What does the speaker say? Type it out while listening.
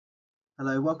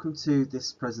Hello, welcome to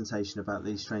this presentation about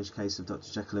the strange case of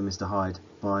Dr. Jekyll and Mr. Hyde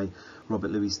by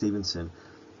Robert Louis Stevenson.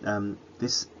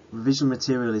 This revision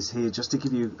material is here just to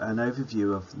give you an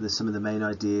overview of some of the main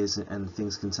ideas and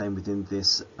things contained within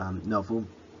this novel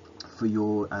for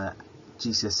your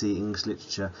GCSE English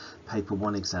Literature Paper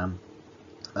 1 exam.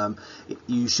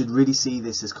 You should really see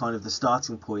this as kind of the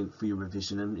starting point for your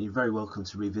revision, and you're very welcome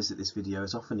to revisit this video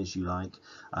as often as you like.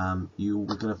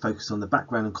 We're going to focus on the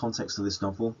background and context of this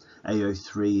novel.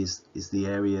 AO3 is the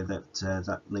area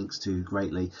that links to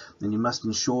greatly, and you must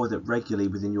ensure that regularly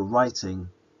within your writing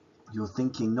you're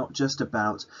thinking not just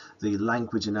about the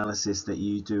language analysis that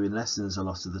you do in lessons a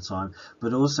lot of the time,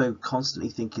 but also constantly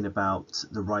thinking about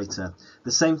the writer.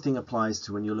 The same thing applies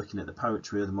to when you're looking at the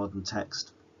poetry or the modern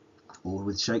text, or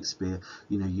with Shakespeare.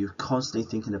 You're constantly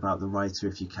thinking about the writer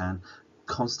if you can,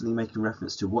 constantly making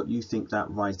reference to what you think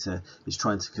that writer is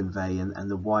trying to convey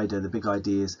and the big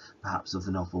ideas perhaps of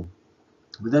the novel.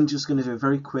 We're then just going to do a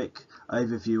very quick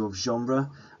overview of genre,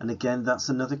 and again that's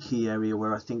another key area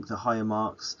where I think the higher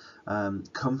marks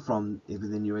come from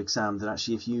within your exam, that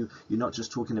actually if you're not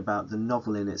just talking about the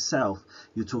novel in itself,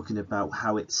 you're talking about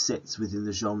how it sits within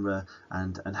the genre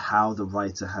and how the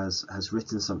writer has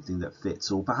written something that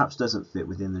fits or perhaps doesn't fit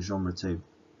within the genre too.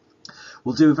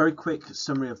 We'll do a very quick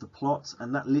summary of the plot,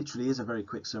 and that literally is a very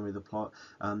quick summary of the plot.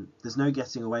 There's no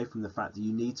getting away from the fact that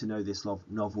you need to know this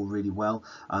novel really well,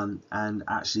 and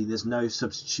actually there's no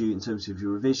substitute in terms of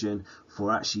your revision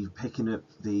for actually picking up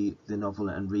the novel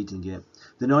and reading it.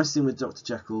 The nice thing with Dr.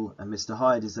 Jekyll and Mr.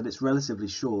 Hyde is that it's relatively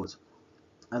short,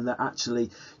 and that actually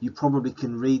you probably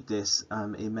can read this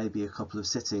in maybe a couple of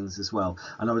sittings as well.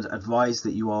 And I would advise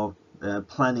that you are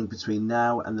planning between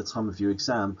now and the time of your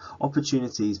exam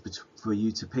opportunities for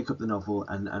you to pick up the novel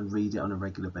and read it on a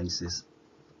regular basis.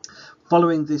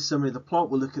 Following this summary of the plot,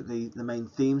 we'll look at the main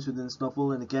themes within this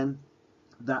novel, and again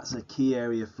that's a key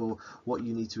area for what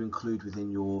you need to include within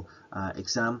your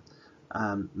exam,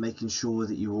 making sure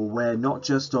that you're aware not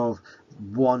just of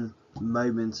one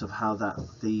moment of how that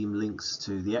theme links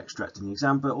to the extract in the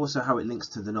exam, but also how it links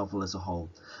to the novel as a whole.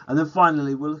 And then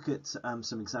finally we'll look at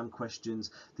some exam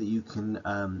questions that you can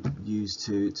use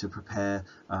to prepare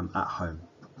at home.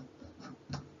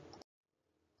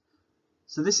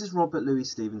 So this is Robert Louis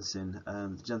Stevenson,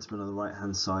 the gentleman on the right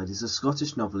hand side. He's a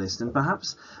Scottish novelist, and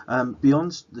perhaps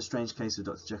beyond the strange case of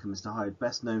Dr. Jekyll and Mr. Hyde,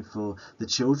 best known for the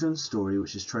children's story,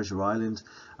 which is Treasure Island.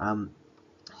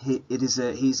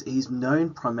 He's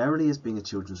known primarily as being a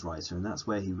children's writer, and that's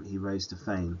where he rose to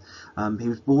fame. He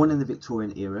was born in the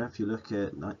Victorian era. If you look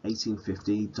at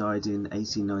 1850, he died in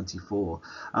 1894,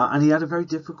 and he had a very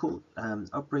difficult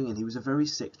upbringing. He was a very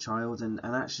sick child, and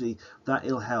actually that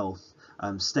ill health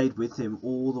stayed with him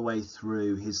all the way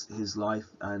through his life,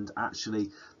 and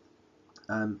actually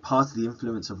part of the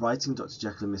influence of writing Dr.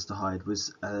 Jekyll and Mr. Hyde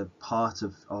was part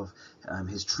of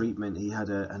his treatment. He had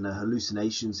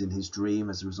hallucinations in his dream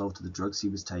as a result of the drugs he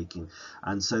was taking,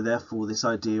 and so therefore this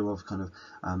idea of kind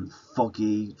of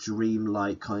foggy,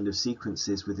 dream-like kind of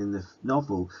sequences within the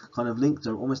novel kind of linked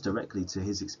almost directly to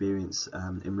his experience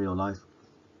in real life.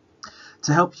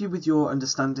 To help you with your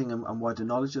understanding and wider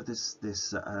knowledge of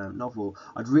this novel,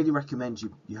 I'd really recommend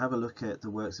you have a look at the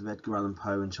works of Edgar Allan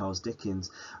Poe and Charles Dickens.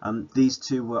 These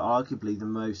two were arguably the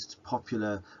most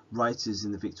popular writers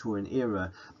in the Victorian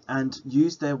era, and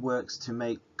used their works to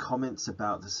make comments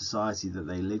about the society that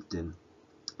they lived in.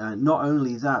 Not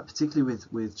only that, particularly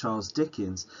with Charles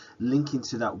Dickens, linking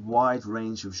to that wide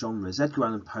range of genres. Edgar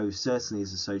Allan Poe certainly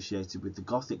is associated with the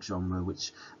Gothic genre,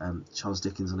 which Charles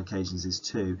Dickens on occasions is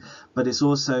too, but it's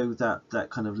also that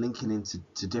kind of linking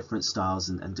into different styles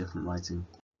and different writing.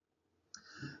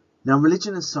 Now,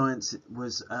 religion and science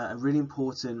was a really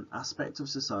important aspect of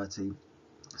society,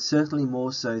 certainly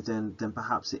more so than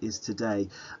perhaps it is today,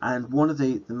 and one of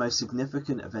the most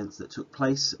significant events that took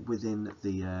place within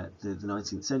the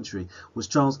 19th century was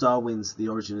Charles Darwin's The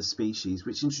Origin of Species,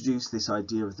 which introduced this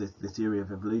idea of the theory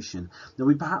of evolution. Now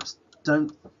we perhaps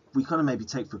we kind of maybe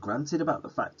take for granted about the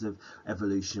fact of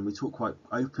evolution. We talk quite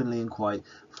openly and quite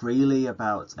freely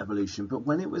about evolution, but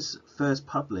when it was first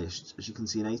published, as you can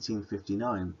see in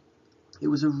 1859, it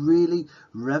was a really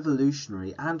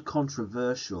revolutionary and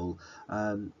controversial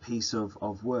piece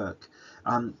of work.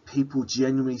 People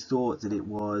genuinely thought that it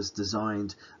was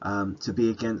designed to be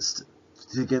against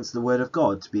the word of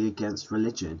God, to be against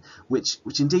religion, which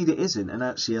indeed it isn't. And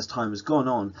actually, as time has gone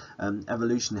on,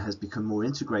 evolution has become more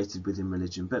integrated within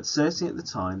religion. But certainly at the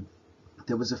time,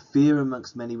 there was a fear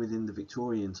amongst many within the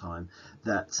Victorian time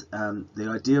that the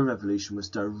idea of evolution was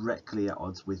directly at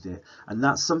odds with it, and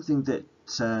that's something that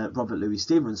Robert Louis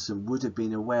Stevenson would have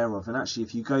been aware of. And actually,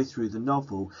 if you go through the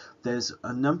novel, there's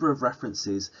a number of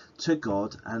references to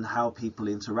God and how people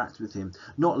interact with him,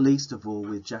 not least of all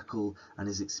with Jekyll and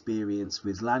his experience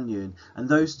with Lanyon. And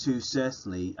those two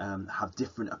certainly have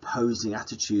different opposing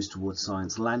attitudes towards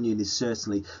science. Lanyon is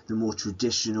certainly the more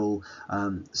traditional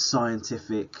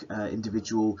scientific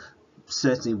individual,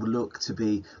 certainly would look to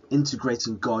be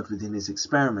integrating God within his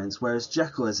experiments, whereas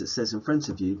Jekyll, as it says in front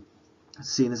of you, is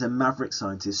seen as a maverick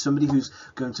scientist, somebody who's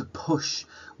going to push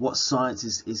what science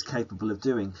is capable of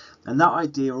doing. And that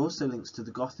idea also links to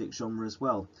the Gothic genre as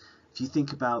well. If you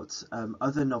think about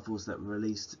other novels that were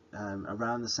released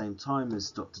around the same time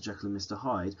as Dr. Jekyll and Mr.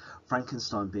 Hyde,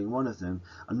 Frankenstein being one of them,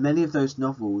 and many of those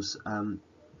novels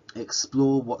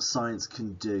explore what science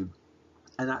can do,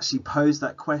 and actually pose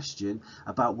that question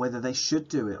about whether they should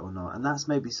do it or not. And that's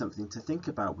maybe something to think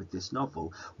about with this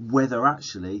novel, whether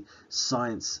actually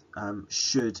science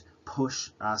should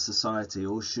push our society,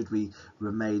 or should we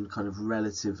remain kind of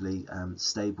relatively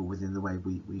stable within the way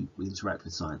we interact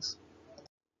with science.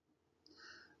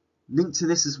 Linked to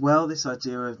this as well, this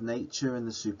idea of nature and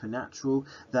the supernatural,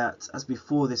 that as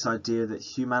before, this idea that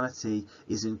humanity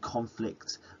is in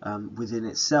conflict within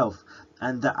itself,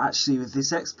 and that actually with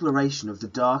this exploration of the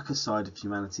darker side of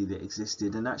humanity that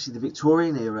existed, and actually the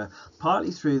Victorian era,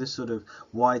 partly through the sort of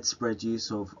widespread use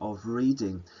of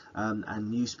reading and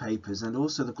newspapers, and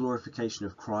also the glorification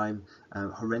of crime,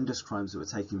 horrendous crimes that were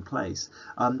taking place,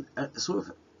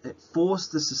 it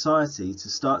forced the society to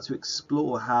start to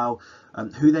explore how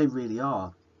who they really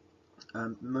are.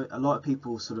 A lot of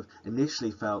people sort of initially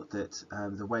felt that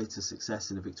the way to success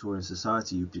in a Victorian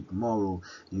society, you be moral,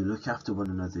 you look after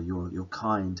one another, you're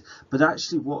kind. But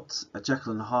actually what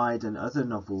Jekyll and Hyde and other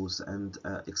novels and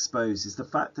expose is the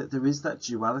fact that there is that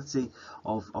duality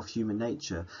of human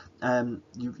nature.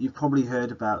 You've probably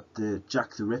heard about the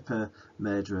Jack the Ripper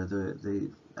murderer,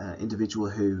 the individual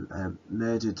who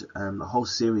murdered a whole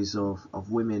series of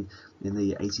women in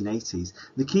the 1880s.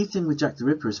 The key thing with Jack the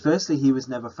Ripper is, firstly, he was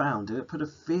never found, and it put a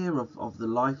fear of the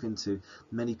life into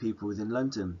many people within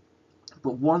London.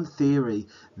 But one theory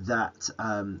that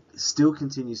still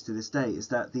continues to this day is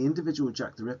that the individual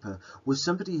Jack the Ripper was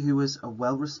somebody who was a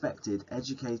well-respected,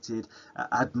 educated,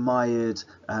 admired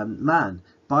man.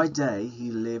 By day,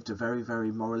 he lived a very, very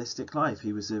moralistic life.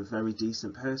 He was a very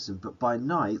decent person. But by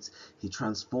night, he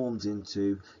transformed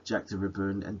into Jack the Ripper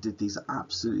and did these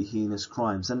absolutely heinous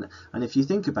crimes. And if you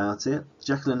think about it,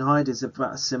 Jekyll and Hyde is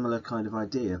about a similar kind of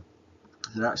idea.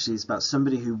 That actually is about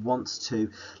somebody who wants to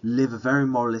live a very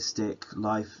moralistic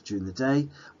life during the day,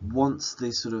 wants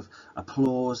this sort of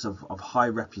applause of high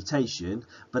reputation,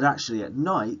 but actually at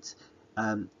night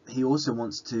he also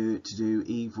wants to do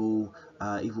evil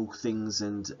things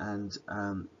and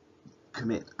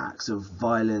commit acts of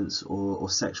violence or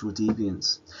sexual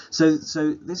deviance.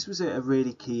 So this was a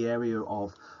really key area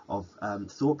of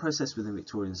thought process within the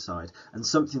Victorian side, and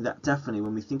something that definitely,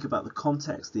 when we think about the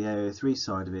context, the AO3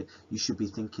 side of it, you should be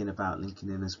thinking about linking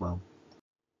in as well.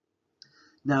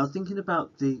 Now, thinking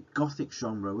about the Gothic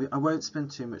genre, I won't spend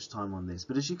too much time on this,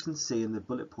 but as you can see in the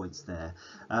bullet points there,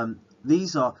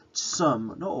 these are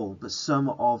some, not all, but some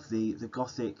of the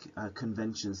Gothic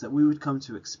conventions that we would come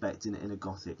to expect in a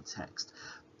Gothic text.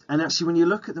 And actually, when you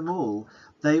look at them all,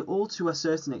 they all, to a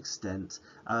certain extent,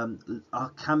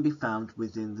 can be found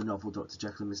within the novel Dr.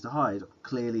 Jekyll and Mr. Hyde.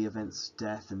 Clearly, events,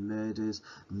 death and murders,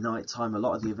 nighttime. A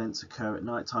lot of the events occur at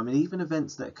nighttime, and even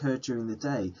events that occur during the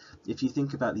day. If you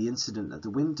think about the incident at the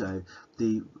window,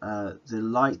 the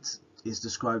light is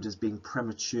described as being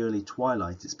prematurely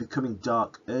twilight. It's becoming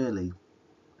dark early.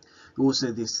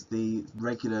 Also, the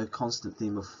regular constant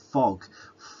theme of fog.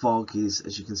 Fog is,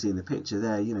 as you can see in the picture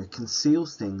there,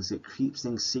 conceals things, it keeps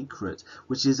things secret,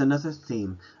 which is another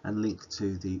theme and link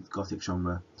to the Gothic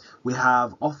genre. We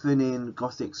have often in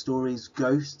Gothic stories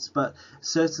ghosts, but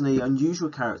certainly unusual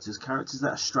characters that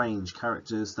are strange,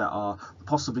 characters that are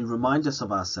possibly remind us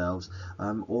of ourselves,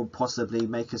 or possibly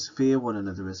make us fear one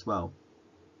another as well.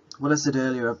 What I said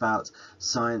earlier about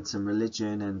science and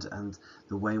religion and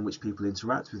the way in which people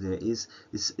interact with it is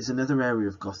another area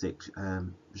of Gothic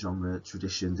genre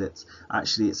tradition, that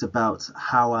actually it's about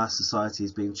how our society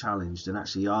is being challenged, and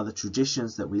actually are the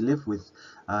traditions that we live with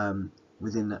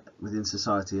within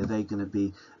society, are they going to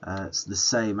be the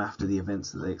same after the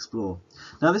events that they explore.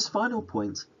 Now, this final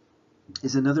point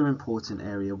is another important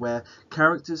area where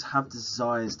characters have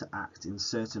desires to act in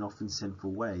certain, often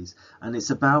sinful ways, and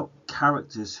it's about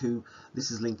characters who, this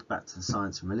is linked back to the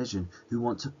science and religion, who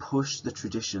want to push the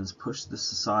traditions, push the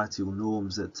societal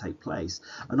norms that take place,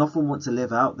 and often want to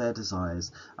live out their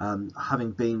desires,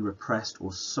 having been repressed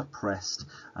or suppressed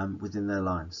within their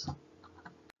lives.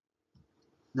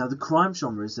 Now, the crime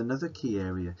genre is another key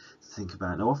area to think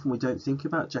about. Now, often we don't think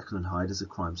about Jekyll and Hyde as a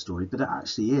crime story, but it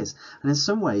actually is. And in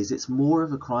some ways, it's more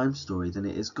of a crime story than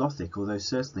it is gothic, although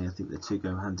certainly I think the two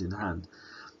go hand in hand.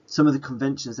 Some of the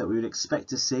conventions that we would expect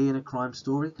to see in a crime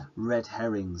story: red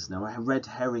herrings. Now, a red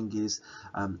herring is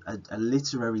a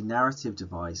literary narrative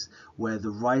device where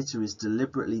the writer is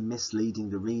deliberately misleading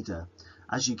the reader.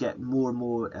 As you get more and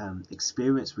more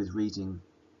experience with reading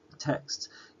text,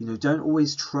 don't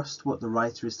always trust what the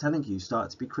writer is telling you.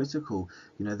 Start to be critical.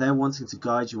 They're wanting to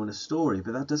guide you on a story,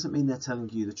 but that doesn't mean they're telling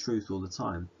you the truth all the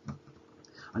time.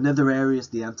 Another area is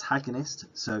the antagonist.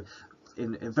 So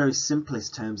in very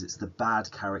simplest terms, it's the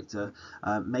bad character.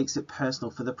 Makes it personal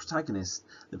for the protagonist.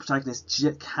 The protagonist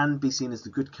can be seen as the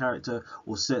good character,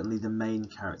 or certainly the main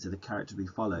character, the character we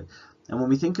follow. And when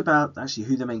we think about actually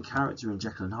who the main character in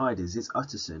Jekyll and Hyde is, it's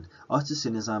Utterson.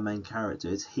 Utterson is our main character.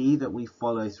 It's he that we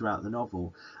follow throughout the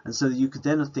novel. And so you could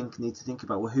then need to think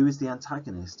about, well, who is the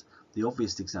antagonist? The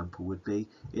obvious example would be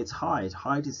it's Hyde.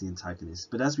 Hyde is the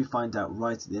antagonist. But as we find out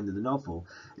right at the end of the novel,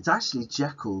 it's actually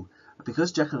Jekyll.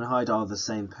 Because Jekyll and Hyde are the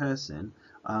same person,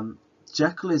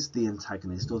 Jekyll is the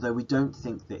antagonist, although we don't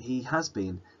think that he has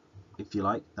been. If you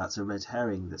like, that's a red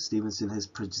herring, that Stevenson has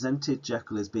presented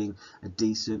Jekyll as being a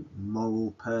decent,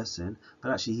 moral person,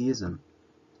 but actually he isn't.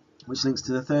 Which links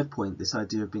to the third point, this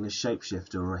idea of being a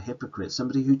shapeshifter or a hypocrite,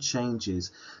 somebody who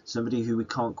changes, somebody who we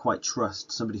can't quite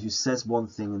trust, somebody who says one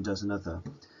thing and does another.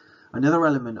 Another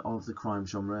element of the crime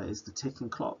genre is the ticking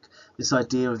clock. This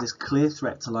idea of this clear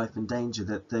threat to life and danger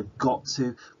that they've got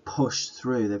to push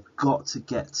through. They've got to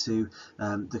get to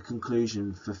the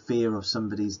conclusion for fear of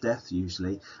somebody's death,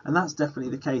 usually. And that's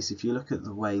definitely the case. If you look at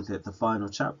the way that the final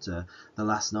chapter, The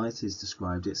Last Night, is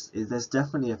described, there's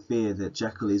definitely a fear that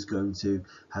Jekyll is going to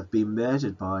have been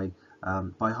murdered by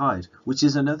Hyde, which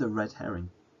is another red herring.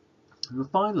 And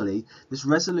finally, this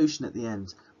resolution at the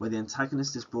end, where the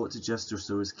antagonist is brought to justice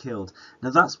or is killed. Now,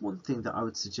 that's one thing that I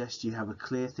would suggest you have a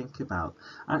clear think about.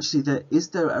 Actually, is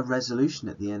there a resolution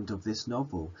at the end of this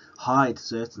novel? Hyde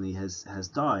certainly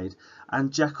has died,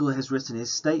 and Jekyll has written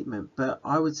his statement, but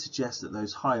I would suggest that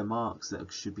those higher marks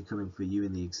that should be coming for you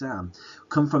in the exam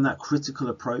come from that critical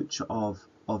approach of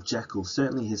Jekyll,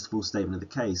 certainly his full statement of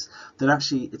the case, that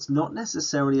actually it's not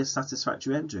necessarily a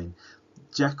satisfactory ending.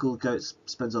 Jekyll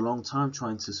spends a long time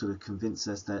trying to sort of convince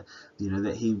us that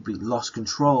that he lost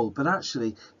control, but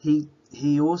actually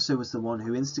he also was the one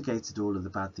who instigated all of the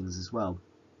bad things as well.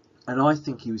 And I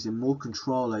think he was in more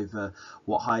control over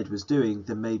what Hyde was doing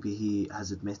than maybe he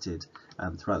has admitted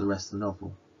throughout the rest of the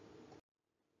novel.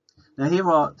 Now,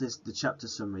 here are the chapter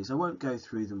summaries. I won't go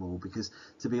through them all because,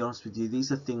 to be honest with you,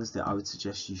 these are things that I would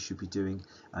suggest you should be doing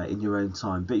in your own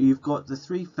time. But you've got the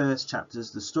three first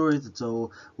chapters: the story of the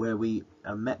doll, where we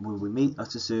meet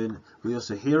Utterson. We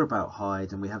also hear about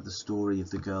Hyde, and we have the story of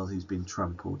the girl who's been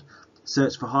trampled.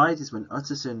 Search for Hyde is when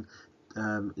Utterson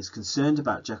is concerned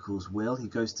about Jekyll's will. He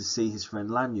goes to see his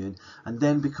friend Lanyon, and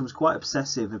then becomes quite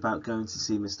obsessive about going to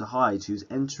see Mr. Hyde, who's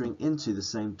entering into the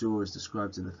same door as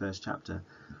described in the first chapter.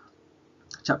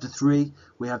 Chapter 3,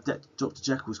 we have Dr.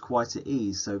 Jekyll's quite at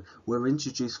ease, so we're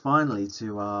introduced finally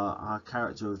to our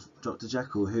character of Dr.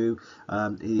 Jekyll, who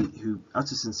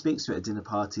Utterson speaks to at a dinner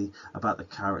party about the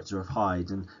character of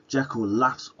Hyde, and Jekyll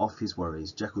laughs off his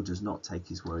worries. Jekyll does not take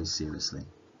his worries seriously.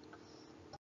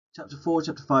 Chapter 4,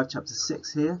 Chapter 5, Chapter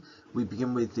 6 here, we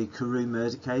begin with the Carew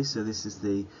murder case. So this is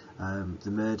the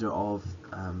murder of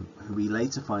who we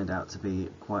later find out to be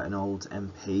quite an old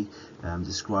MP,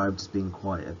 described as being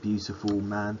quite a beautiful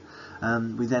man.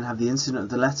 We then have the incident of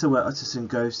the letter where Utterson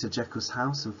goes to Jekyll's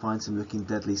house and finds him looking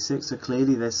deadly sick. So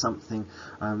clearly there's something,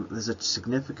 there's a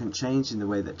significant change in the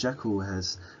way that Jekyll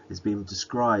is being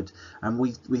described. And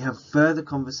we have further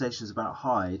conversations about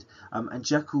Hyde, and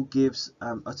Jekyll gives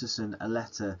Utterson a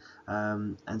letter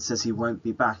and says he won't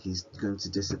be back, he's going to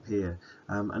disappear.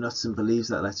 And Utterson believes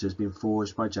that letter has been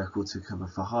forged by Jekyll to cover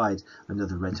for Hyde,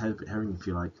 another red herring if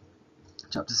you like.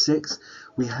 Chapter 6,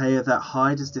 we hear that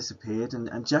Hyde has disappeared,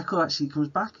 and Jekyll actually comes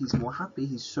back. He's more happy,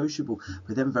 he's sociable,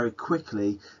 but then very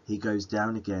quickly he goes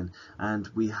down again, and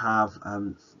we have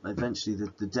eventually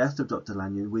the death of Dr.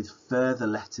 Lanyon with further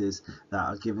letters that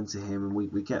are given to him, and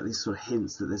we get these sort of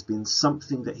hints that there's been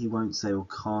something that he won't say or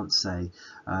can't say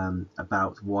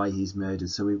about why he's murdered.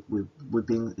 So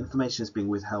information is being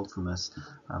withheld from us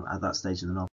at that stage of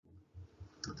the novel.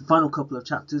 The final couple of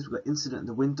chapters, we've got Incident in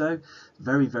the Window,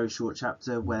 very, very short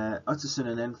chapter where Utterson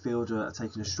and Enfield are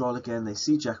taking a stroll again. They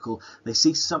see Jekyll, they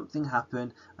see something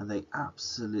happen, and they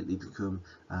absolutely become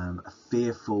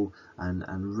fearful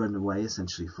and run away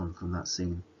essentially from that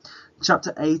scene.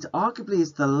 Chapter 8 arguably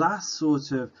is the last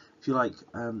sort of, if you like,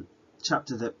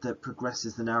 chapter that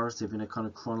progresses the narrative in a kind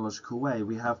of chronological way.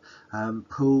 We have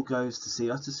Poole goes to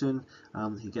see Utterson,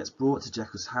 he gets brought to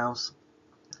Jekyll's house,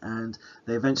 and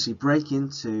they eventually break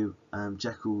into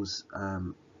Jekyll's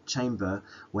chamber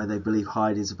where they believe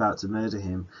Hyde is about to murder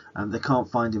him. They can't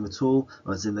find him at all,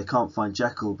 or as in they can't find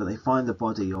Jekyll, but they find the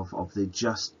body of the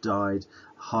just died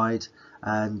Hyde,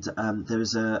 and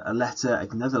there's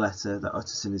another letter that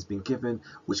Utterson has been given,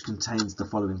 which contains the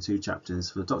following 2 chapters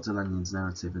for Dr. Lanyon's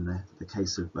narrative in the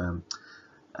case of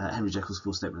Henry Jekyll's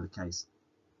full statement of the case.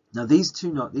 Now these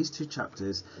two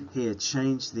chapters here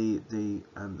change the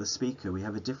speaker. We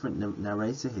have a different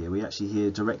narrator here. We actually hear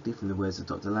directly from the words of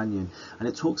Dr. Lanyon, and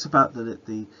it talks about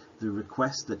the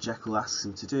request that Jekyll asks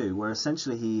him to do, where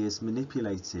essentially he is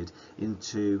manipulated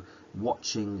into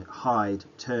watching Hyde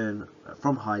turn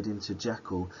from Hyde into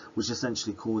Jekyll, which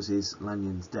essentially causes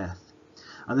Lanyon's death.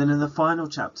 And then in the final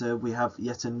chapter we have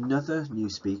yet another new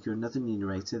speaker, another new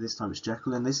narrator. This time it's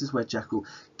Jekyll, and this is where Jekyll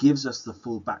gives us the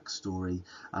full backstory,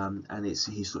 and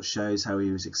he sort of shows how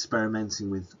he was experimenting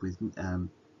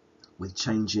with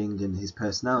changing in his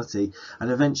personality,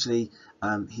 and eventually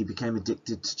he became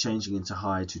addicted to changing into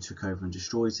Hyde, who took over and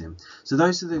destroyed him. So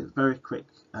those are the very quick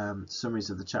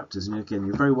summaries of the chapters, and again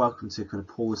you're very welcome to kind of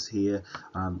pause here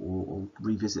or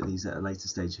revisit these at a later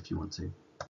stage if you want to.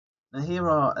 Now here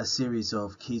are a series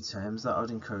of key terms that I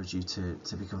would encourage you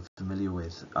to become familiar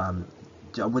with.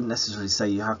 I wouldn't necessarily say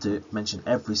you have to mention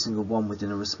every single one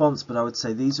within a response, but I would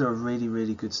say these are a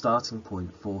really good starting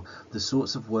point for the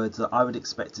sorts of words that I would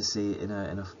expect to see in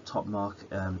a top mark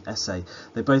essay.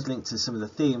 They both link to some of the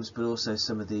themes, but also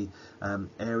some of the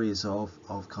areas of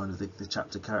kind of the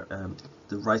chapter,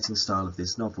 the writing style of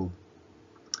this novel.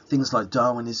 Things like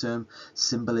Darwinism,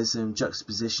 symbolism,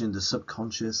 juxtaposition, the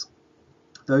subconscious.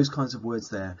 Those kinds of words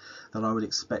there that I would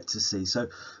expect to see. So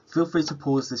feel free to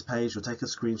pause this page or take a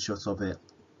screenshot of it.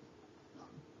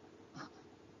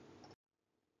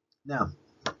 Now,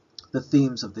 the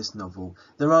themes of this novel.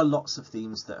 There are lots of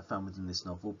themes that are found within this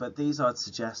novel, but these I'd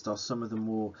suggest are some of the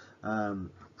more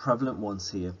prevalent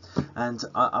ones here. And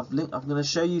I'm going to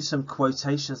show you some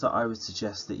quotations that I would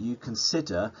suggest that you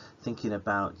consider thinking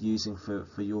about using for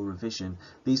your revision.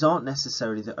 These aren't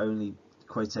necessarily the only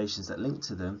quotations that link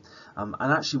to them,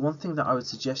 and actually one thing that I would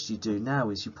suggest you do now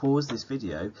is you pause this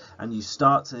video and you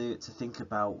start to think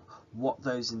about what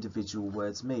those individual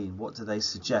words mean. What do they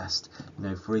suggest? You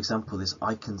know, for example, this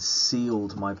 "I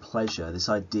concealed my pleasure," this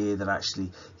idea that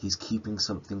actually he's keeping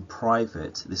something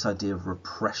private, this idea of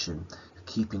repression,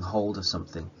 keeping hold of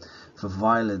something. For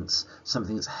violence,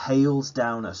 something that's hails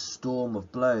down a storm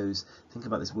of blows. Think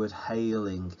about this word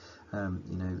hailing,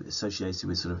 you know, associated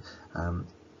with sort of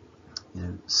you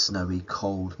know, snowy,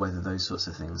 cold weather, those sorts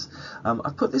of things.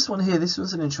 I've put this one here. This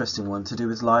was an interesting one to do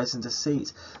with lies and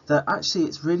deceit. That actually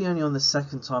it's really only on the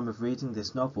second time of reading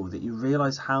this novel that you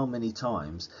realise how many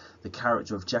times the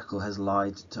character of Jekyll has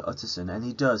lied to Utterson, and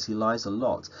he does. He lies a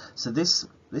lot. So this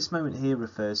moment here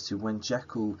refers to when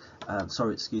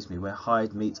where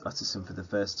Hyde meets Utterson for the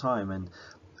first time, and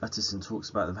Utterson talks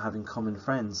about them having common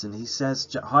friends, and he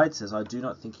says, Hyde says, "I do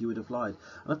not think he would have lied."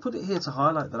 And I put it here to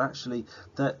highlight that actually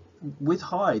that with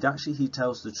Hyde, actually he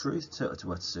tells the truth to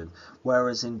Utterson,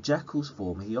 whereas in Jekyll's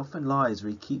form he often lies, or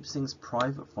he keeps things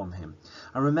private from him.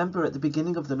 And remember, at the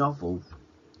beginning of the novel,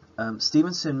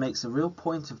 Stevenson makes a real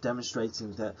point of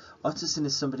demonstrating that Utterson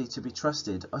is somebody to be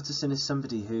trusted. Utterson is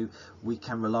somebody who we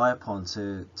can rely upon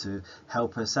to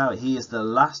help us out. He is the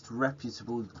last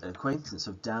reputable acquaintance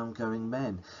of downgoing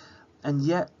men. And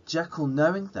yet Jekyll,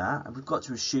 knowing that, and we've got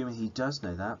to assume he does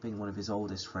know that, being one of his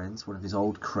oldest friends, one of his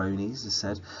old cronies, as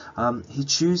said, he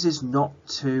chooses not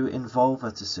to involve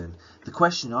Utterson. The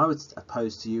question I would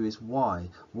pose to you is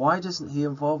why? Why doesn't he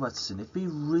involve Utterson? If he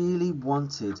really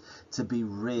wanted to be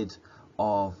rid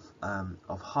of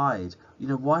Hyde, you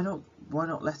know, why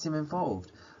not let him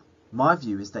involved? My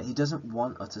view is that he doesn't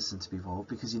want Utterson to be involved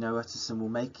because, you know, Utterson will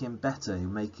make him better.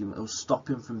 He'll stop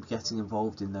him from getting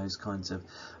involved in those kinds of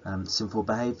sinful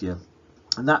behaviour.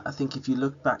 And that, I think, if you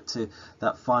look back to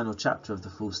that final chapter of The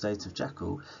Full State of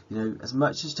Jekyll, you know, as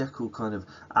much as Jekyll kind of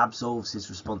absolves his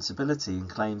responsibility and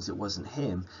claims it wasn't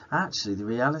him, actually the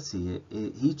reality,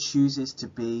 he chooses to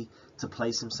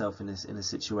place himself in a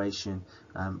situation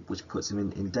which puts him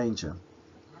in danger.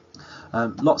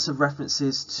 Lots of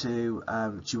references to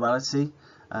duality,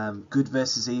 good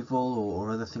versus evil,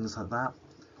 or other things like that.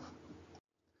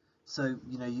 So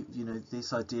you know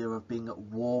this idea of being at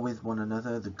war with one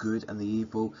another, the good and the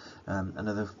evil.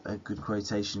 Another good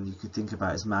quotation you could think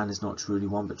about is, "Man is not truly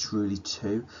one, but truly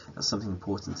two." That's something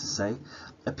important to say.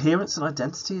 Appearance and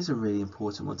identity is a really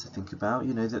important one to think about.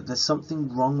 You know, that there's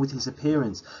something wrong with his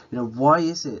appearance. You know, why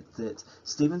is it that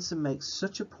Stevenson makes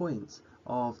such a point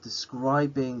of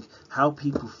describing how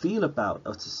people feel about,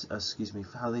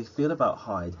 how they feel about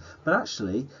Hyde, but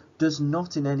actually does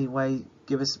not in any way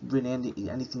give us really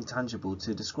anything tangible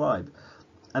to describe?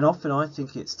 And often I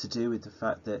think it's to do with the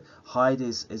fact that Hyde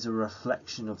is a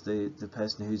reflection of the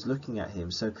person who's looking at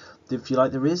him. So if you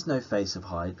like, there is no face of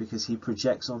Hyde because he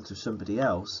projects onto somebody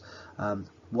else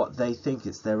what they think.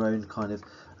 It's their own kind of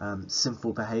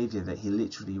sinful behaviour that he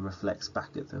literally reflects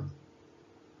back at them.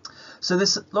 So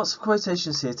there's lots of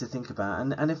quotations here to think about,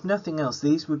 and if nothing else,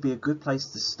 these would be a good place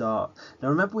to start. Now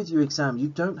remember, with your exam, you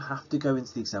don't have to go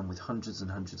into the exam with hundreds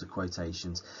and hundreds of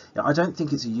quotations. I don't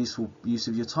think it's a useful use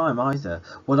of your time either.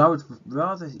 What I would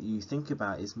rather you think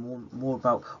about is more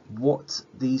about what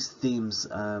these themes,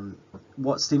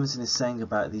 what Stevenson is saying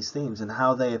about these themes and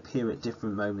how they appear at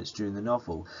different moments during the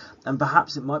novel. And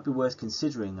perhaps it might be worth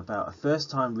considering about a first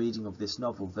time reading of this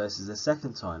novel versus a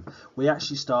second time. We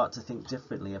actually start to think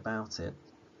differently about it.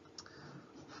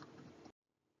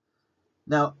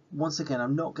 Now, once again,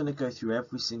 I'm not going to go through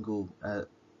every single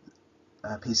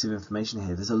piece of information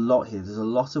here. There's a lot here. There's a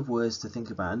lot of words to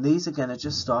think about, and these again are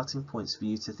just starting points for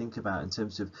you to think about in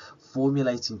terms of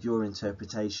formulating your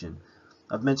interpretation.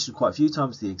 I've mentioned quite a few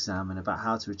times the exam and about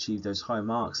how to achieve those high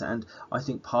marks, and I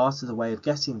think part of the way of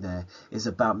getting there is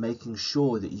about making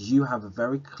sure that you have a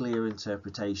very clear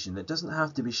interpretation that doesn't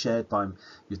have to be shared by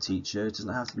your teacher, it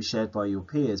doesn't have to be shared by your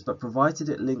peers, but provided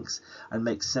it links and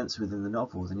makes sense within the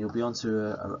novel, then you'll be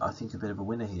onto I think a bit of a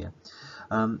winner here.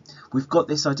 We've got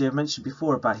this idea I've mentioned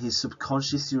before about he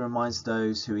subconsciously reminds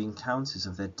those who he encounters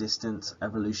of their distant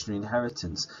evolutionary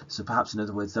inheritance. So perhaps, in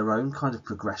other words, their own kind of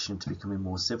progression to becoming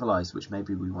more civilized, which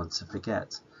maybe we want to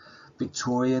forget.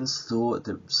 Victorians thought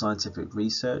that scientific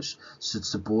research should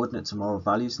subordinate to moral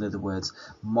values. In other words,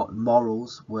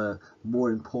 morals were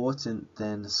more important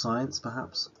than science,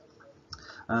 perhaps.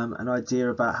 An idea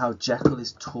about how Jekyll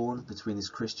is torn between his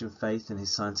Christian faith and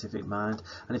his scientific mind.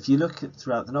 And if you look at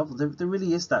throughout the novel, there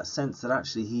really is that sense that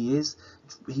actually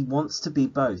he wants to be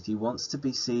both. He wants to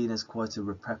be seen as quite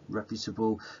a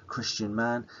reputable Christian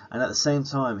man, and at the same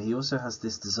time he also has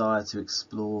this desire to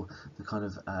explore the kind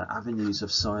of avenues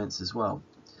of science as well.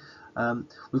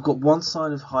 We've got one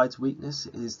sign of Hyde's weakness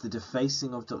is the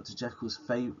defacing of Dr. Jekyll's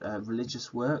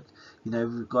religious work. You know,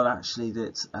 we've got actually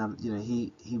that you know,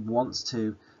 he wants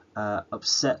to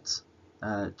upset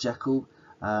Jekyll.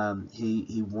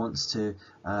 He wants to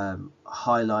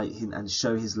highlight him and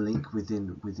show his link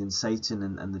within Satan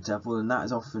and the devil, and that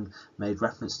is often made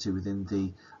reference to within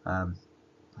the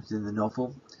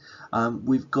novel.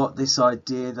 We've got this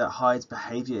idea that Hyde's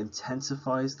behaviour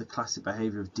intensifies the classic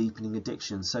behaviour of deepening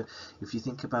addiction. So if you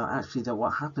think about actually that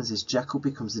what happens is Jekyll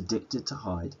becomes addicted to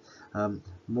Hyde,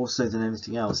 more so than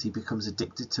anything else. He becomes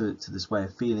addicted to this way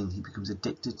of feeling. He becomes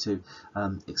addicted to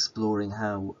exploring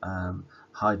how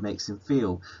Hyde makes him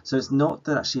feel. So it's not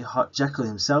that actually Jekyll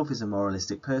himself is a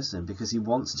moralistic person, because he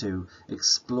wants to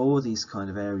explore these kind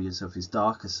of areas of his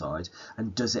darker side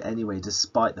and does it anyway,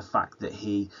 despite the fact that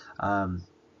he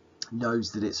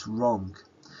knows that it's wrong.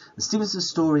 And Stevenson's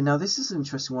story, now this is an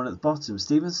interesting one at the bottom.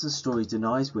 Stevenson's story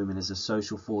denies women as a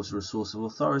social force or a source of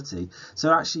authority.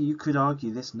 So actually you could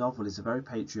argue this novel is a very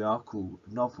patriarchal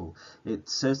novel. It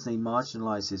certainly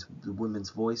marginalises the women's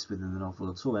voice within the novel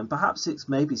at all. And perhaps it's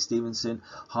maybe Stevenson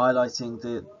highlighting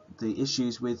the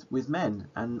issues with men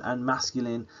and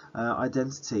masculine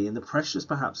identity and the pressures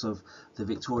perhaps of the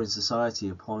Victorian society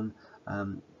upon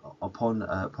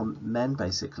men,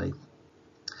 basically.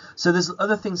 So there's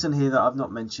other things in here that I've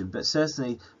not mentioned, but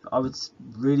certainly I would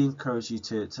really encourage you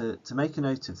to make a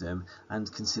note of them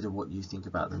and consider what you think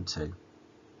about them too.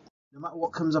 No matter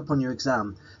what comes up on your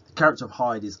exam, the character of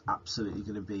Hyde is absolutely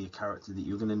going to be a character that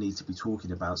you're going to need to be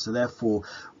talking about. So therefore,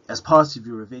 as part of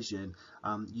your revision,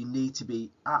 you need to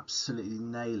be absolutely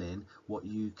nailing what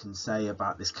you can say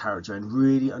about this character and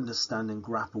really understand and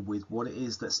grapple with what it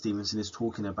is that Stevenson is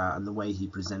talking about and the way he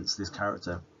presents this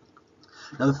character.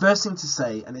 Now the first thing to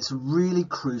say, and it's really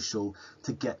crucial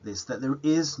to get this, that there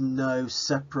is no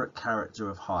separate character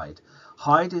of Hyde.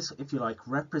 Hyde is, if you like,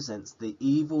 represents the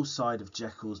evil side of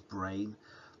Jekyll's brain.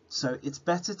 So it's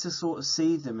better to sort of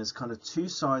see them as kind of two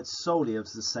sides solely of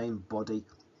the same body,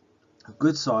 a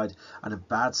good side and a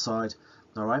bad side.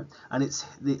 All right, and it's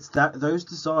those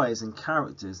desires and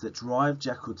characters that drive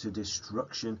Jekyll to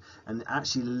destruction and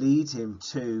actually lead him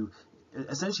to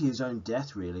essentially his own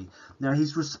death, really. Now,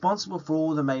 he's responsible for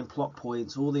all the main plot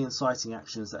points, all the inciting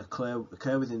actions that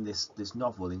occur within this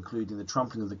novel, including the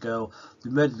trampling of the girl, the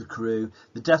murder of the Carew,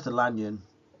 the death of Lanyon,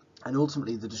 and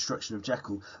ultimately the destruction of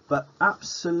Jekyll. But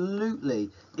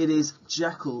absolutely, it is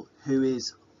Jekyll who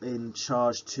is in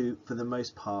charge for the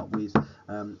most part,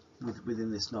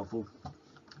 within this novel.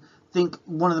 I think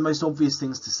one of the most obvious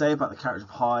things to say about the character of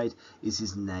Hyde is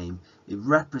his name. It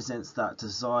represents that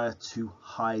desire to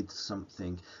hide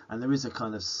something, and there is a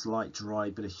kind of slight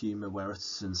dry bit of humour where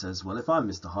Utterson says, well, if I'm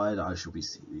Mr. Hyde, I shall be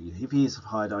Seek. If he is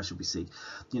Hyde, I shall be Seek.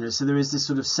 So there is this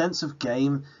sort of sense of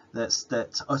game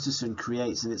that Utterson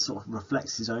creates, and it sort of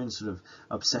reflects his own sort of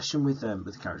obsession with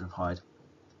the character of Hyde.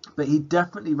 But he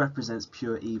definitely represents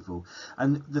pure evil.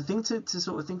 And the thing to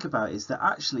sort of think about is that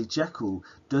actually Jekyll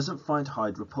doesn't find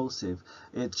Hyde repulsive.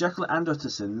 Jekyll and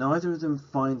Utterson, neither of them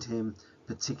find him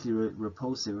particularly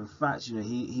repulsive. In fact,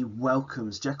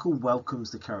 Jekyll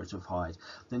welcomes the character of Hyde.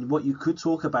 And what you could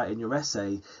talk about in your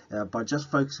essay, by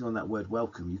just focusing on that word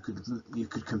welcome, you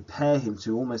could compare him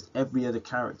to almost every other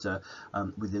character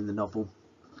within the novel.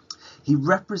 He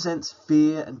represents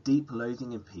fear and deep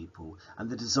loathing in people and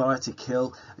the desire to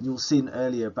kill. And you'll see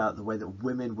earlier about the way that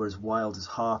women were as wild as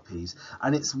harpies.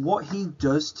 And it's what he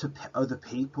does to other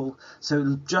people.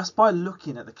 So just by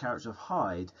looking at the character of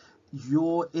Hyde,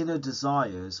 your inner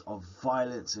desires of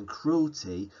violence and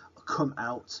cruelty come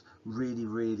out really,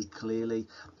 really clearly.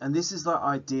 And this is that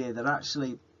idea that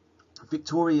actually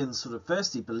Victorians sort of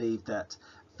firstly believed that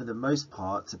for the most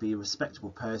part, to be a respectable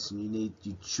person,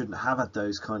 you shouldn't have had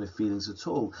those kind of feelings at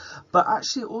all. But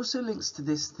actually, it also links to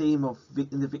this theme of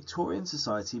in the Victorian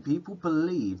society, people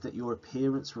believed that your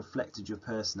appearance reflected your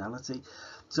personality.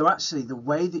 So actually, the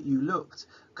way that you looked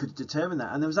could determine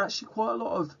that. And there was actually quite a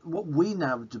lot of what we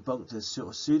now have debunked as sort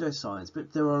of pseudoscience,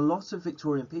 but there are a lot of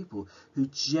Victorian people who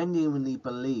genuinely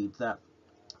believed that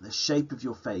the shape of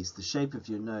your face, the shape of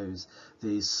your nose,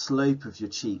 the slope of your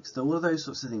cheeks, all of those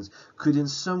sorts of things could in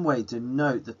some way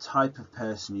denote the type of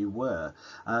person you were.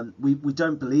 We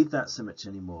don't believe that so much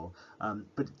anymore,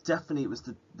 but definitely it was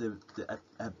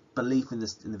a belief in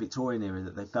the Victorian era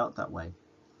that they felt that way.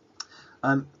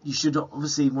 You should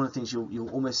obviously, one of the things you'll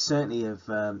almost certainly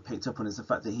have picked up on is the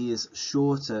fact that he is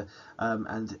shorter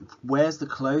and wears the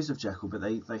clothes of Jekyll, but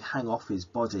they hang off his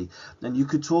body. And you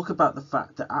could talk about the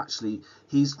fact that actually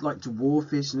he's like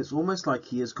dwarfish, and it's almost like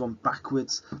he has gone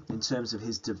backwards in terms of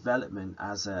his development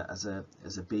as a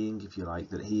being, if you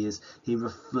like. That he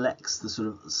reflects the sort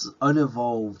of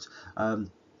unevolved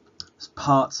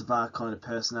parts of our kind of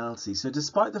personality. So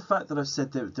despite the fact that I've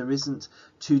said that there isn't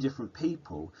two different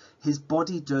people, his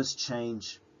body does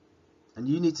change, and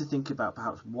you need to think about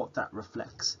perhaps what that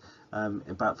reflects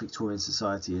about Victorian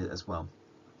society as well.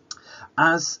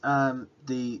 As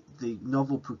the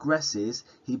novel progresses,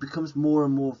 he becomes more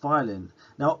and more violent.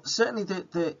 Now certainly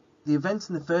the event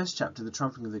in the first chapter, the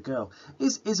trampling of the girl,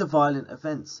 is a violent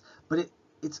event, but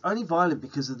it's only violent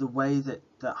because of the way that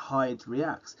Hyde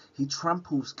reacts. He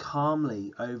tramples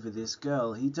calmly over this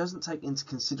girl. He doesn't take into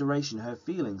consideration her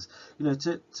feelings.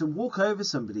 To walk over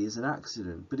somebody is an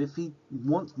accident, but if he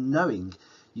wants knowing,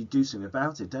 you do something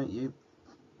about it, don't you?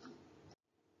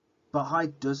 But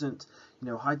Hyde doesn't.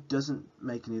 Hyde doesn't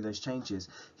make any of those changes.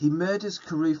 He murders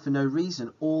Carew for no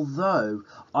reason, although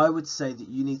I would say that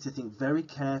you need to think very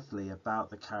carefully about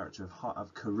the character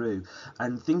of Carew,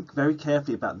 and think very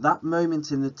carefully about that moment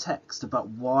in the text about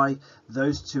why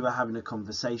those two are having a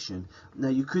conversation. Now,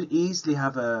 you could easily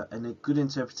have a good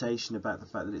interpretation about the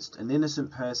fact that it's an innocent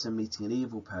person meeting an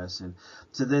evil person.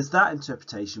 So there's that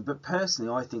interpretation, but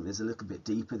personally I think there's a little bit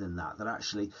deeper than that,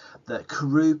 that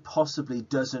Carew possibly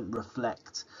doesn't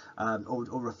reflect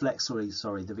or reflects,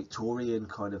 the Victorian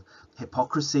kind of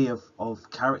hypocrisy of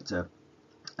character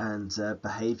and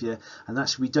behaviour. And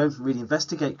actually, we don't really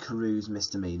investigate Carew's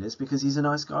misdemeanours because he's a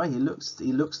nice guy. He looks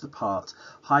the part.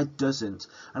 Hyde doesn't.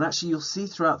 And actually, you'll see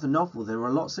throughout the novel there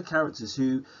are lots of characters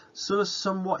who sort of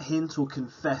somewhat hint or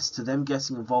confess to them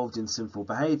getting involved in sinful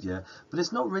behaviour, but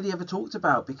it's not really ever talked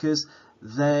about because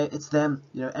it's them.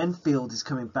 Enfield is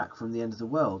coming back from the end of the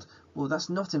world. Well, that's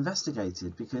not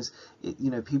investigated because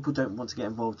people don't want to get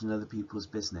involved in other people's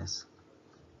business.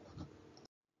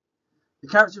 The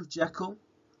character of Jekyll,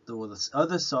 or the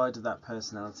other side of that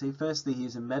personality. Firstly,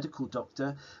 he's a medical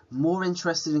doctor, more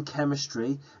interested in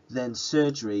chemistry than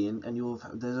surgery, and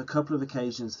there's a couple of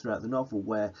occasions throughout the novel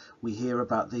where we hear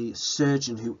about the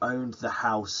surgeon who owned the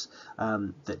house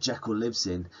that Jekyll lives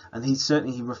in, and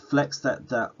he reflects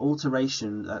that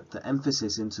alteration, the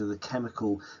emphasis into the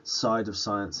chemical side of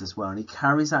science as well, and he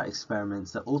carries out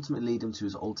experiments that ultimately lead him to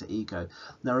his alter ego.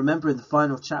 Now remember, in the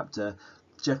final chapter,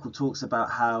 Jekyll talks about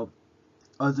how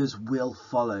others will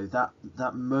follow.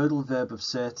 That modal verb of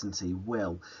certainty,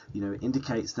 will,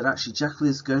 indicates that actually Jekyll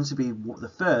is going to be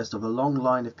the first of a long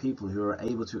line of people who are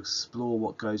able to explore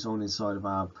what goes on inside of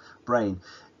our brain.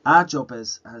 Our job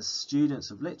as students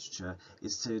of literature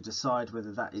is to decide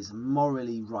whether that is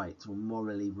morally right or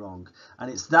morally wrong.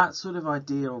 And it's that sort of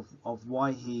idea of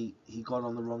why he got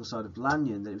on the wrong side of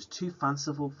Lanyon, that it was too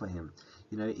fanciful for him.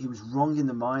 He was wrong in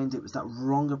the mind. It was that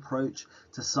wrong approach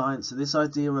to science. So this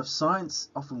idea of science,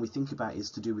 often we think about,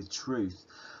 is to do with truth.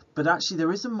 But actually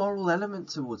there is a moral element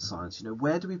towards science.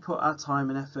 Where do we put our time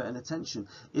and effort and attention?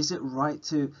 Is it right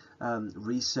to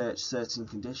research certain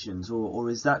conditions, or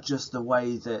is that just the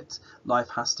way that life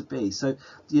has to be? So,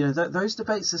 those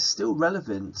debates are still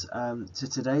relevant to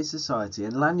today's society,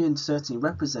 and Lanyon certainly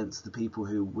represents the people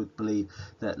who would believe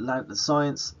that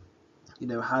science,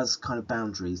 has kind of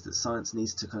boundaries, that science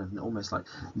needs to kind of almost like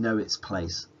know its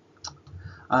place.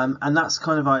 And that's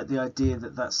kind of like the idea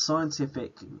that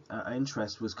scientific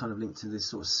interest was kind of linked to this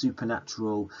sort of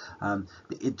supernatural,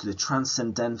 the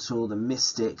transcendental, the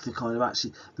mystic, the kind of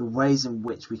actually the ways in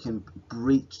which we can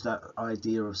breach that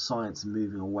idea of science and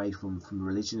moving away from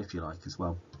religion, if you like, as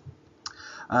well.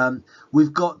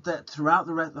 We've got that throughout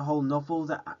the whole novel,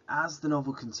 that as the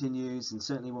novel continues, and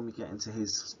certainly when we get into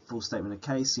his full statement of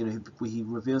case, he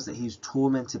reveals that he's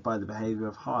tormented by the behaviour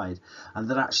of Hyde, and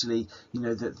that actually,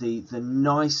 that the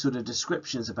nice sort of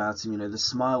descriptions about him, the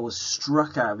smile was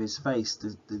struck out of his face,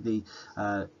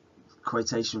 the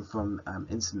quotation from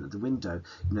Incident at the Window,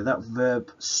 that verb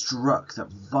struck,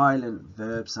 that violent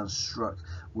verb sound struck,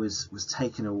 was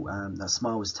taken, that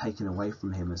smile was taken away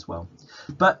from him as well.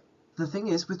 But the thing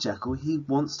is, with Jekyll, he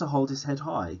wants to hold his head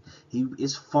high. He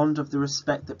is fond of the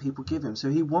respect that people give him. So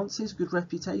he wants his good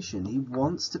reputation. He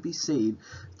wants to be seen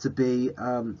to be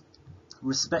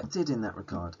respected in that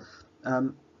regard.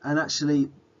 And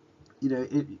actually,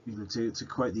 to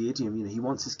quote the idiom, he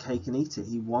wants his cake and eat it.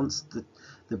 He wants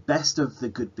the best of the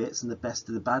good bits and the best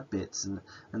of the bad bits,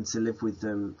 and to live with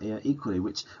them equally,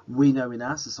 which we know in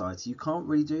our society you can't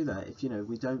really do that. If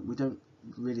we don't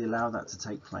really allow that to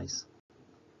take place.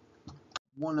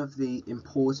 One of the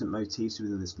important motifs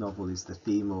within this novel is the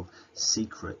theme of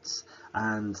secrets,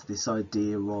 and this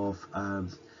idea of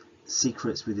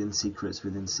secrets within secrets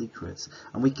within secrets.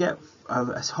 And we get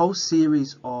a whole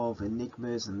series of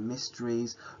enigmas and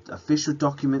mysteries, official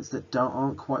documents that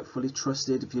aren't quite fully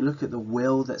trusted. If you look at the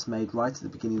will that's made right at the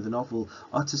beginning of the novel,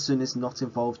 Utterson is not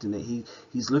involved in it.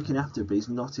 He's looking after it, but he's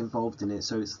not involved in it.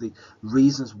 So it's the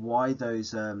reasons why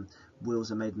those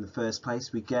wills are made in the first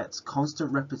place. We get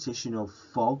constant repetition of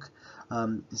fog,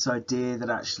 this idea that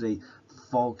actually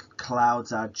fog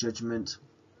clouds our judgment,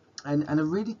 and a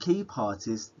really key part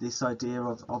is this idea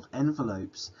of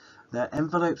envelopes. That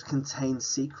envelopes contain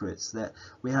secrets, that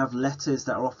we have letters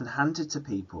that are often handed to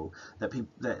people that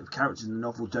characters in the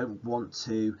novel don't want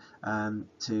to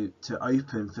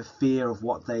open for fear of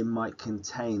what they might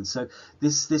contain. So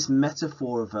this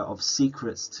metaphor of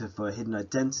secrets for hidden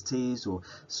identities or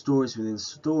stories within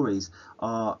stories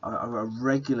are a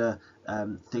regular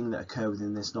thing that occur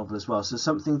within this novel as well. So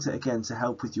something to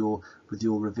help with your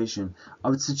revision. I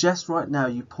would suggest right now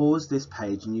you pause this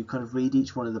page and you kind of read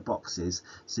each one of the boxes,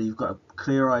 so you've got a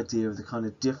clear idea of the kind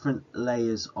of different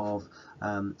layers of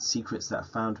secrets that are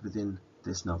found within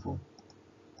this novel.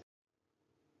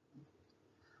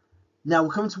 Now we're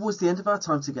coming towards the end of our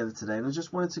time together today, and I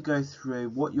just wanted to go through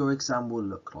what your exam will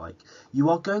look like. You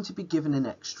are going to be given an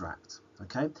extract.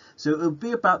 Okay, so it will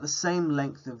be about the same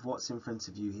length of what's in front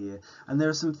of you here, and there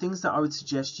are some things that I would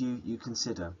suggest you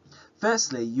consider.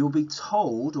 Firstly, you'll be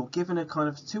told or given a kind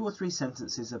of 2 or 3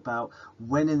 sentences about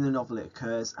when in the novel it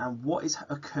occurs and what is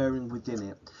occurring within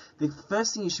it. The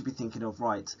first thing you should be thinking of,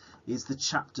 right, is the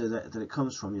chapter that it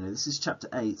comes from. This is chapter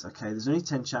 8. Okay, there's only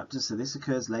 10 chapters, so this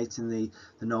occurs late in the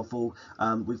novel.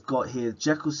 We've got here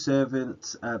Jekyll's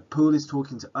servant, Poole is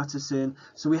talking to Utterson,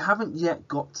 so we haven't yet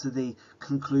got to the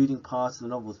concluding part of the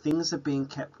novel. Things are being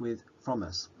kept from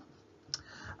us.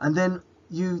 And then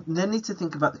you need to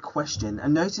think about the question,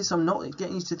 and notice I'm not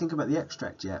getting you to think about the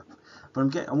extract yet, but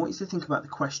I want you to think about the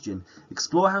question.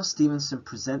 Explore how Stevenson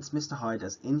presents Mr. Hyde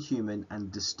as inhuman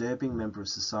and disturbing member of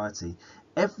society.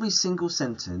 Every single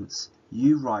sentence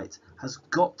you write has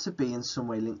got to be in some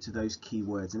way linked to those key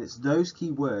words, and it's those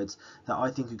key words that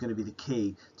I think are going to be the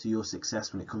key to your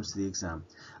success when it comes to the exam.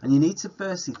 And you need to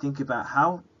firstly think about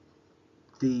how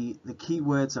the key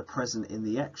words are present in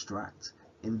the extract,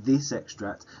 in this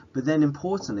extract, but then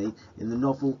importantly in the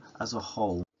novel as a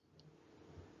whole.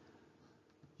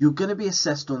 You're going to be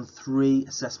assessed on 3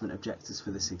 assessment objectives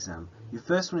for this exam. Your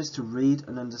first one is to read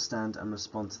and understand and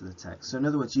respond to the text. So in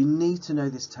other words, you need to know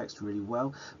this text really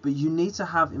well, but you need to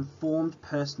have informed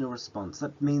personal response.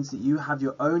 That means that you have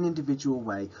your own individual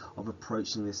way of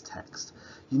approaching this text.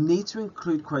 You need to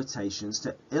include quotations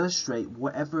to illustrate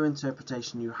whatever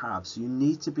interpretation you have. So you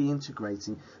need to be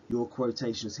integrating your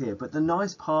quotations here. But the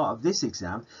nice part of this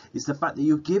exam is the fact that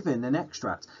you're given an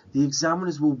extract. The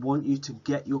examiners will want you to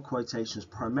get your quotations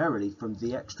primarily from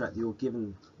the extract that you're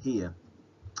given here.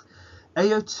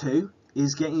 AO2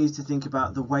 is getting you to think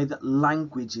about the way that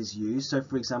language is used. So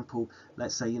for example,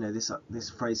 let's say, this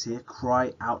phrase here,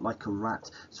 cry out like a rat.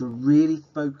 So really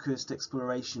focused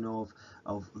exploration of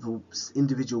the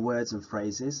individual words and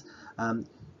phrases.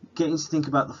 Getting you to think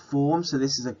about the form. So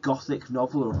this is a gothic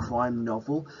novel or a crime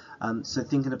novel. So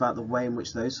thinking about the way in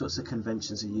which those sorts of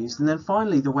conventions are used. And then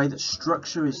finally, the way that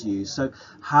structure is used. So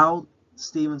how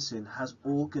Stevenson has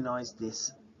organised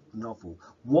this novel.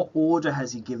 What order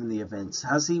has he given the events?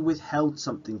 Has he withheld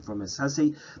something from us? Has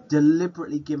he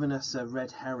deliberately given us a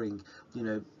red herring?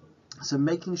 So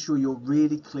making sure you're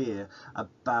really clear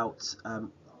about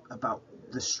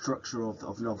the structure of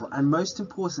the novel, and most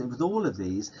importantly with all of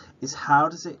these is how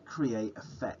does it create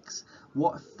effects?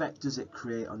 What effect does it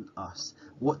create on us?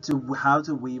 How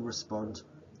do we respond?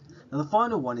 Now the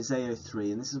final one is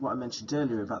AO3, and this is what I mentioned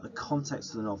earlier about the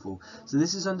context of the novel. So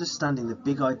this is understanding the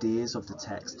big ideas of the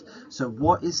text. So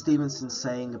what is Stevenson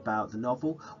saying about the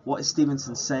novel? What is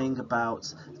Stevenson saying about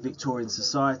Victorian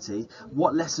society?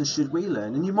 What lessons should we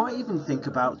learn? And you might even think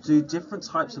about, do different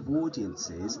types of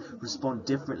audiences respond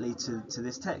differently to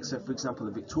this text? So for example,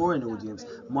 a Victorian audience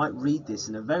might read this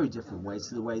in a very different way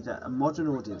to the way that a modern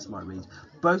audience might read.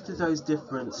 Both of those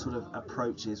different sort of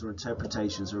approaches or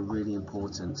interpretations are really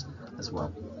important as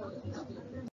well.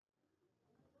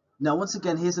 Now once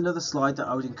again, here's another slide that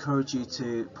I would encourage you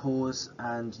to pause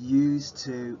and use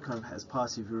to kind of as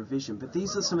part of your revision, but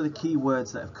these are some of the key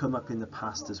words that have come up in the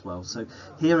past as well. So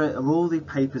here are all the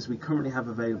papers we currently have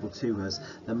available to us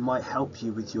that might help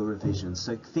you with your revision.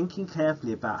 So thinking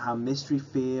carefully about how mystery,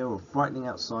 fear or frightening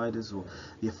outsiders, or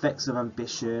the effects of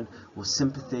ambition or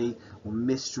sympathy or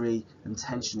mystery and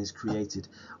tension is created.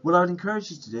 What I would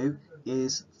encourage you to do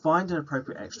is find an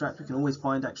appropriate extract. We can always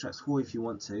find extracts for you if you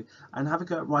want to, and have a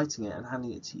go at writing it and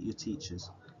handing it to your teachers.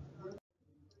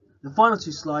 The final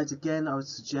 2 slides, again, I would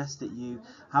suggest that you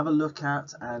have a look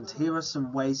at, and here are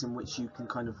some ways in which you can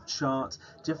kind of chart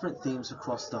different themes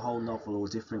across the whole novel, or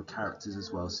different characters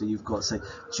as well. So you've got, say,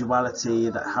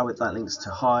 duality, how that links to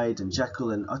Hyde and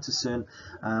Jekyll and Utterson.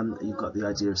 You've got the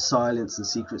idea of silence and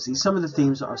secrecy, some of the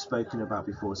themes that I've spoken about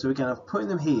before. So again, I've put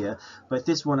them here, both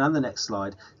this one and the next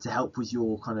slide, to help with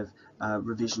your kind of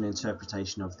revision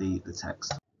interpretation of the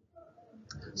text.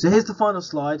 So here's the final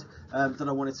slide that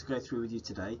I wanted to go through with you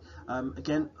today.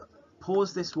 Again,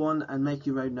 pause this one and make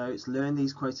your own notes, learn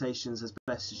these quotations as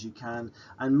best as you can,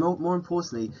 and more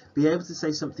importantly, be able to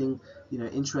say something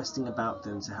interesting about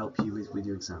them to help you with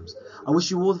your exams. I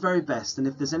wish you all the very best, and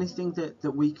if there's anything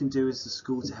that we can do as a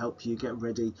school to help you get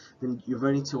ready, then you're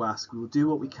only to ask. We'll do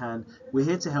what we can. We're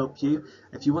here to help you.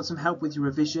 If you want some help with your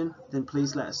revision, then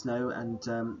please let us know, and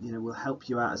we'll help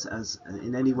you out as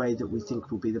in any way that we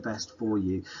think will be the best for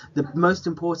you. The most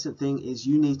important thing is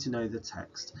you need to know the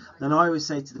text. And I always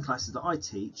say to the classes that I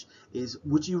teach is,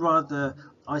 would you rather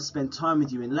I spend time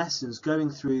with you in lessons going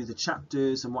through the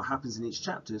chapters and what happens in each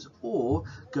chapters, or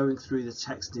going through the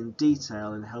text in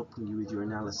detail and helping you with your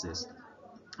analysis?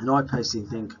 And I personally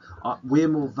think we're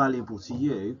more valuable to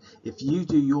you if you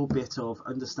do your bit of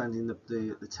understanding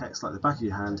the text like the back of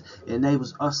your hand. It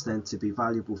enables us then to be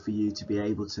valuable for you, to be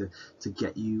able to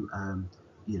get you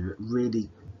really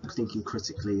thinking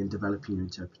critically and developing your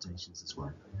interpretations as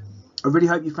well. I really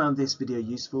hope you found this video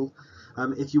useful.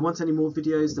 If you want any more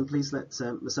videos, then please let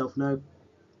myself know,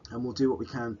 and we'll do what we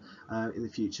can in the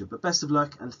future. But best of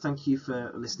luck, and thank you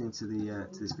for listening to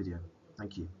this video.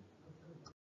 Thank you.